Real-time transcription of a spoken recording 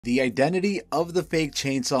The identity of the fake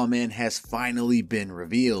Chainsaw Man has finally been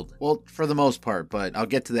revealed. Well, for the most part, but I'll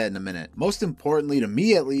get to that in a minute. Most importantly, to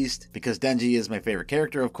me at least, because Denji is my favorite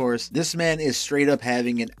character of course, this man is straight up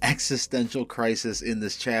having an existential crisis in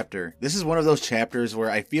this chapter. This is one of those chapters where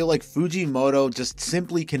I feel like Fujimoto just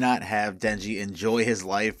simply cannot have Denji enjoy his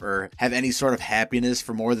life or have any sort of happiness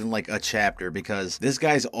for more than like a chapter, because this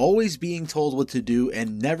guy's always being told what to do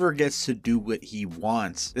and never gets to do what he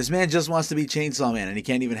wants. This man just wants to be Chainsaw Man and he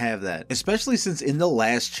can't even have that. Especially since in the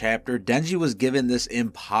last chapter, Denji was given this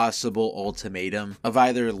impossible ultimatum of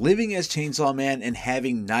either living as Chainsaw Man and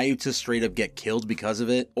having Nayuta straight up get killed because of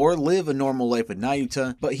it, or live a normal life with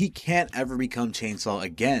Nayuta, but he can't ever become Chainsaw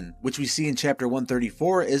again, which we see in chapter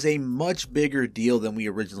 134 is a much bigger deal than we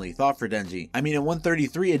originally thought for Denji. I mean, in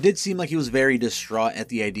 133, it did seem like he was very distraught at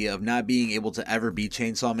the idea of not being able to ever be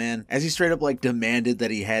Chainsaw Man, as he straight up like demanded that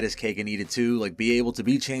he had his cake and eat it too, like be able to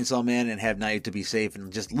be Chainsaw Man and have Nayuta be safe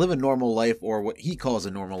and just live a normal life, or what he calls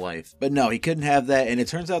a normal life. But no, he couldn't have that, and it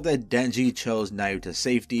turns out that Denji chose Nayuta's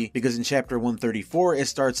safety, because in chapter 134 it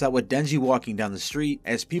starts out with Denji walking down the street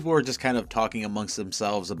as people are just kind of talking amongst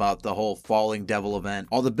themselves about the whole falling devil event,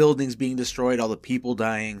 all the buildings being destroyed, all the people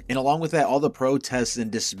dying, and along with that all the protests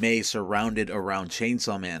and dismay surrounded around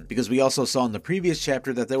Chainsaw Man, because we also saw in the previous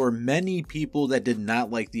chapter that there were many people that did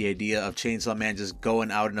not like the idea of Chainsaw Man just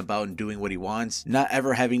going out and about and doing what he wants, not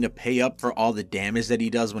ever having to pay up for all the damage that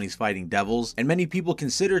he does when he's fighting devils, and many people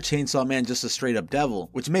consider Chainsaw Man just a straight up devil,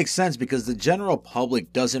 which makes sense because the general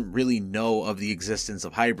public doesn't really know of the existence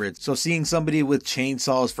of hybrids. So seeing somebody with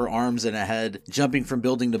chainsaws for arms and a head jumping from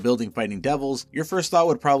building to building fighting devils, your first thought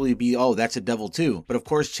would probably be, oh, that's a devil too. But of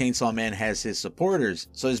course Chainsaw Man has his supporters,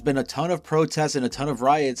 so there's been a ton of protests and a ton of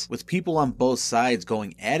riots with people on both sides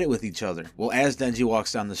going at it with each other. Well, as Denji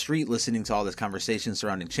walks down the street listening to all this conversation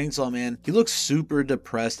surrounding Chainsaw Man, he looks super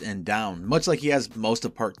depressed and down, much like he has most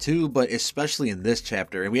of part 2, but especially in this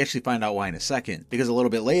chapter, and we actually find out why in a second, because a little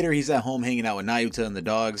bit later he's at home hanging out with Nayuta and the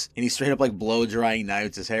dogs, and he's straight up like blow drying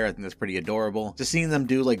Nayuta's hair. I think that's pretty adorable. Just seeing them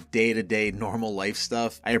do like day-to-day normal life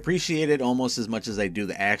stuff, I appreciate it almost as much as I do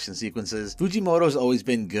the action sequences. Fujimoto's always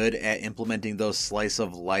been good at implementing those slice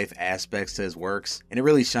of life aspects to his works, and it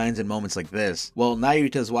really shines in moments like this. Well,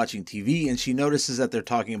 Nayuta's watching TV and she notices that they're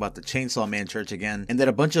talking about the Chainsaw Man church again, and that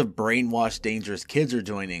a bunch of brainwashed dangerous kids are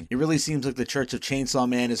joining. It really seems like the Church of Chainsaw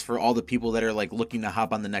Man is for all the people that are like looking to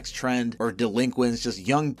hop on the next trend, or delinquents, just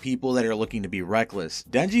young people that are looking to be reckless.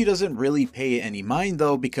 Denji doesn't really pay it any mind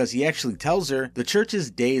though, because he actually tells her the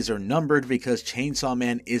church's days are numbered because Chainsaw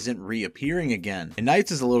Man isn't reappearing again. And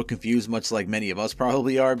Nights is a little confused, much like many of us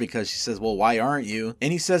probably are, because she says, well, why aren't you?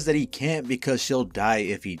 And he says that he can't because she'll die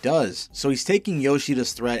if he does. So he's taking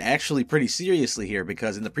Yoshida's threat actually pretty seriously here,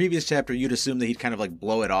 because in the previous chapter you'd assume that he'd kind of like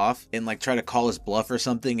blow it off and like try to call his bluff or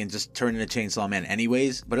something and just turn into Chainsaw Man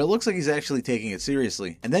anyways, but it looks like he's actually taking it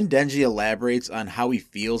seriously. And then Denji elaborates on how he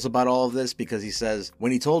feels about all of this, because he says,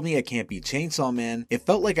 when he told me I can't be Chainsaw Man, it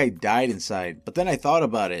felt like I died inside, but then I thought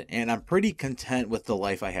about it and I'm pretty content with the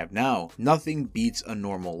life I have now. Nothing beats a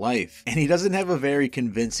normal life. And he doesn't have a very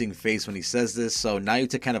convincing face when he says this, so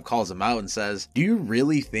Nayuta kind of calls him out and says, do you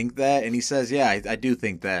really think that? And he says, yeah, I do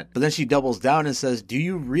think that. But then she doubles down and says, do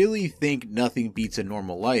you really think nothing beats a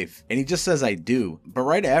normal life? And he just says, I do. But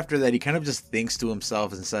right after that, he kind of just thinks to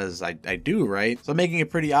himself and says, I do, right? So making it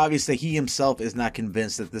pretty obvious that he himself is not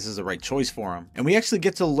convinced that this is the right choice for him. And we actually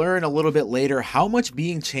get to learn a little bit later how much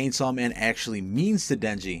being Chainsaw Man actually means to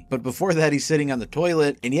Denji. But before that, he's sitting on the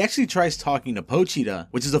toilet and he actually tries talking to Pochita,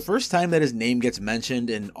 which is the first time that his name gets mentioned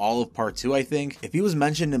in all of part 2, I think. If he was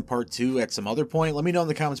mentioned in part 2 at some other point, let me know in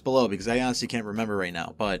the comments below, because I honestly can't remember right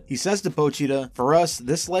now. But he says to Pochita, for us,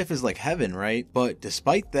 this life is like heaven, right? But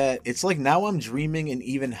despite that, it's like now I'm dreaming an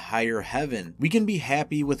even higher heaven. We can be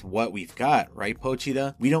happy with what we've got, right,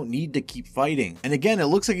 Pochita? We don't need to keep fighting. And again, it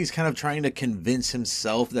looks like he's kind of trying to convince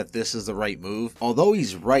himself that this is the right move. Although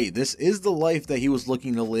he's right, this is the life that he was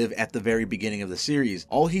looking to live at the very beginning of the series.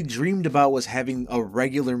 All he dreamed about was having a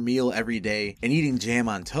regular meal every day and eating jam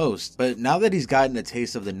on toast. But now that he's gotten a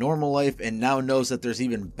taste of the normal life and now knows that there's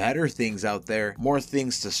even better things out there, more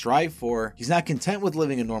things to strive for, he's not content with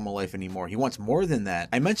living a normal life anymore. He wants more than that.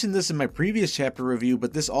 I mentioned this in my previous chapter review,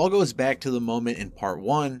 but this all goes back to the moment in part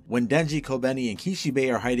 1 when Denji, Kobeni, and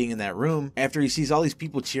Kishibe are hiding in that room after he sees all these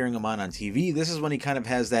people cheering him on TV. This is when he kind of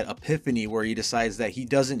has that epiphany where he decides that he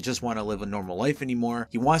doesn't just want to live a normal life anymore.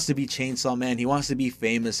 He wants to be Chainsaw Man, he wants to be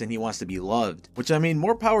famous, and he wants to be loved. Which, I mean,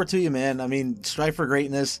 more power to you, man. I mean, strive for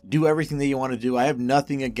greatness, do everything that you want to do. I have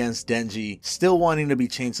nothing against Denji still wanting to be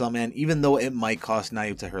Chainsaw Man, even though it might cost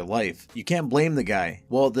Nayuta her life. You can't blame the guy.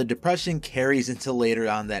 Well, the depression carries into later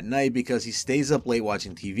on that night because he stays up late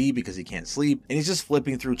watching TV because he can't sleep. sleep, and he's just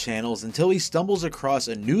flipping through channels until he stumbles across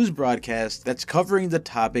a news broadcast that's covering the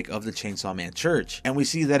topic of the Chainsaw Man Church. And we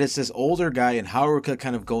see that it's this older guy and Haruka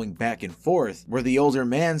kind of going back and forth, where the older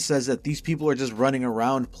man says that these people are just running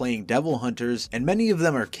around playing devil hunters, and many of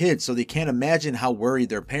them are kids, so they can't imagine how worried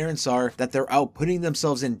their parents are that they're out putting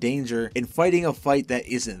themselves in danger and fighting a fight that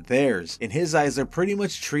isn't theirs. In his eyes, they're pretty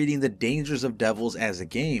much treating the dangers of devils as a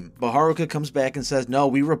game. But Haruka comes back and says, no,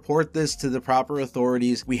 we report this to the proper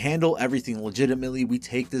authorities, we handle everything legitimately, we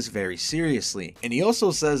take this very seriously. And he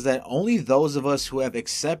also says that only those of us who have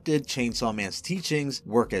accepted Chainsaw Man's teachings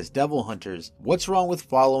work as devil hunters. What's wrong with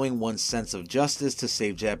following one's sense of justice to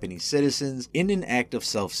save Japanese citizens in an act of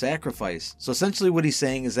self-sacrifice? So essentially what he's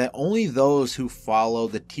saying is that only those who follow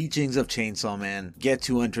the teachings of Chainsaw Man get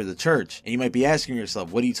to enter the church. And you might be asking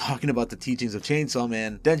yourself, what are you talking about, the teachings of Chainsaw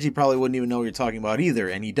Man? Denji probably wouldn't even know what you're talking about either,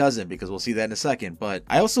 and he doesn't, because we'll see that in a second. But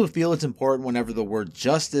I also feel it's important whenever the word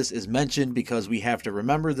justice is mentioned, because we have to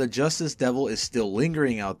remember the Justice Devil is still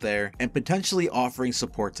lingering out there and potentially offering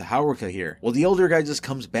support to Haruka here. Well, the older guy just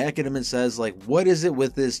comes back at him and says, like, what is it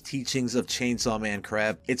with this teachings of Chainsaw Man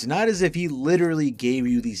crap? It's not as if he literally gave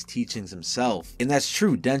you these teachings himself. And that's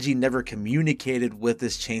true, Denji never communicated with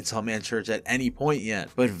this Chainsaw Man church at any point yet.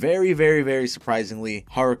 But very surprisingly,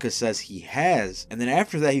 Haruka says he has. And then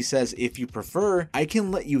after that he says, if you prefer, I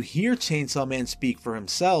can let you hear Chainsaw Man speak for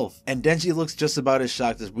himself. And Denji looks just about as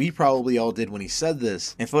shocked as we probably all did when he said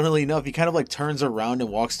this. And funnily enough, he kind of like turns around and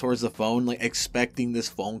walks towards the phone, like expecting this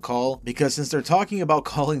phone call, because since they're talking about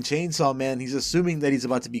calling Chainsaw Man, he's assuming that he's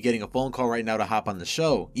about to be getting a phone call right now to hop on the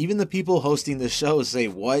show. Even the people hosting the show say,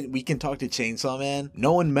 what? We can talk to Chainsaw Man?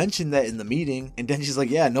 No one mentioned that in the meeting. And Denji's like,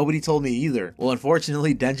 yeah, nobody told me either. Well,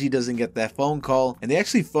 unfortunately, Denji doesn't get that phone call, and they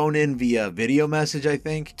actually phone in via video message, I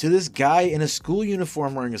think, to this guy in a school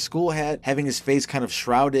uniform wearing a school hat, having his face kind of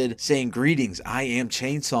shrouded, saying, greetings, I am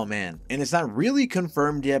Chainsaw Man. And it's not really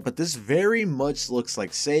confirmed yet, but this very much looks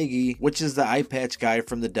like Seigi, which is the eye patch guy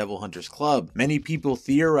from the Devil Hunters Club. Many people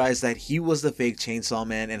theorize that he was the fake Chainsaw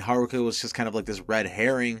Man and Haruka was just kind of like this red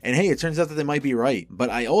herring, and hey, it turns out that they might be right. But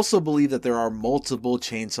I also believe that there are multiple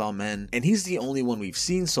Chainsaw Men, and he's the only one we've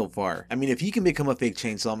seen so far. I mean, if he can become a fake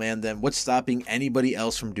Chainsaw Man, then what's stopping anybody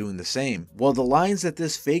else from doing the same? Well, the lines that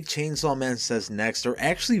this fake Chainsaw Man says next are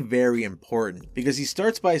actually very important, because he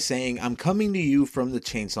starts by saying, I'm coming to you from the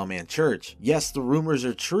Chainsaw Man Church. Yes, the rumors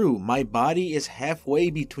are true. My body is halfway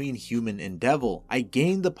between human and devil. I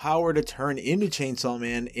gained the power to turn into Chainsaw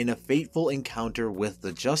Man in a fateful encounter with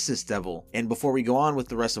the Justice Devil. And before we go on with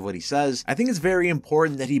the rest of what he says, I think it's very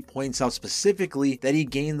important that he points out specifically that he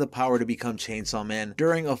gained the power to become Chainsaw Man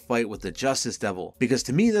during a fight with the Justice Devil, because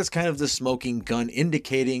to me that's kind of the smoking gun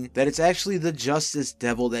indicating that it's actually the Justice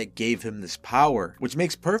Devil that gave him this power, which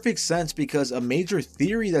makes perfect sense, because a major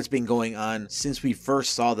theory that's been going on since we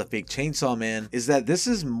first saw the fake Chainsaw Man is that this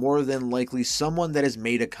is more than likely someone that has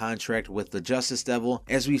made a contract with the Justice Devil,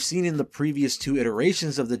 as we've seen in the previous two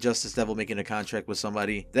iterations of the Justice Devil making a contract with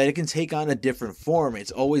somebody, that it can take on a different form.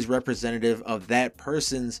 It's always representative of that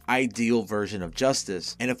person's ideal version of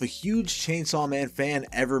justice. And if a huge Chainsaw Man fan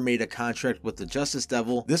ever made a contract with the Justice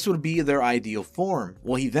Devil, this would be their ideal form.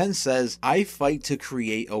 Well, he then says, I fight to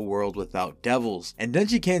create a world without devils. And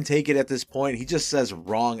Denji can't take it at this point. He just says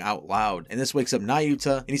wrong out loud. And this wakes up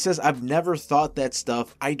Nayuta, and he says, I've never thought that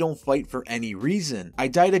stuff. I don't fight for any reason. I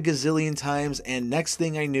died a gazillion times, and next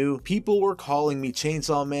thing I knew, people were calling me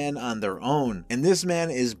Chainsaw Man on their own. And this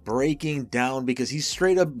man is breaking down because he's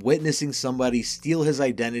straight up witnessing somebody steal his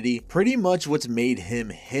identity, pretty much what's made him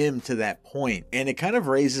him to that point. And it kind of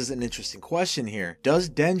raises an interesting question here. Does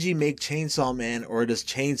Denji make Chainsaw Man, or does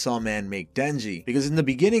Chainsaw Man make Denji? Because in the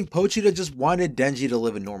beginning, Pochita just wanted Denji to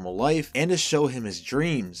live a normal life and to show him his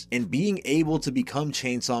dreams, and being able to become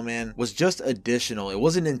Chainsaw Man was just additional. It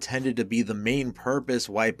wasn't intended to be the main purpose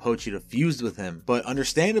why Pochita fused with him. But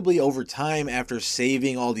understandably, over time, after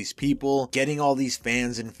saving all these people, getting all these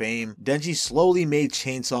fans and fame, Denji slowly made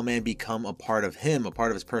Chainsaw Man become a part of him, a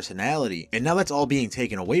part of his personality, and now that's all being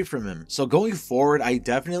taken away from him. So going forward, I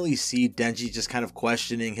definitely see Denji just kind of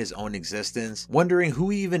questioning his own existence, wondering who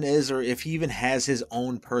he even is, or if he even has his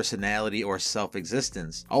own personality or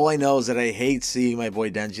self-existence. All I know is that I hate seeing my boy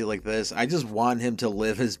Denji like this. I just want him to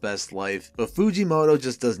live his best life, but Fujimoto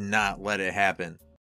just does not let it happen.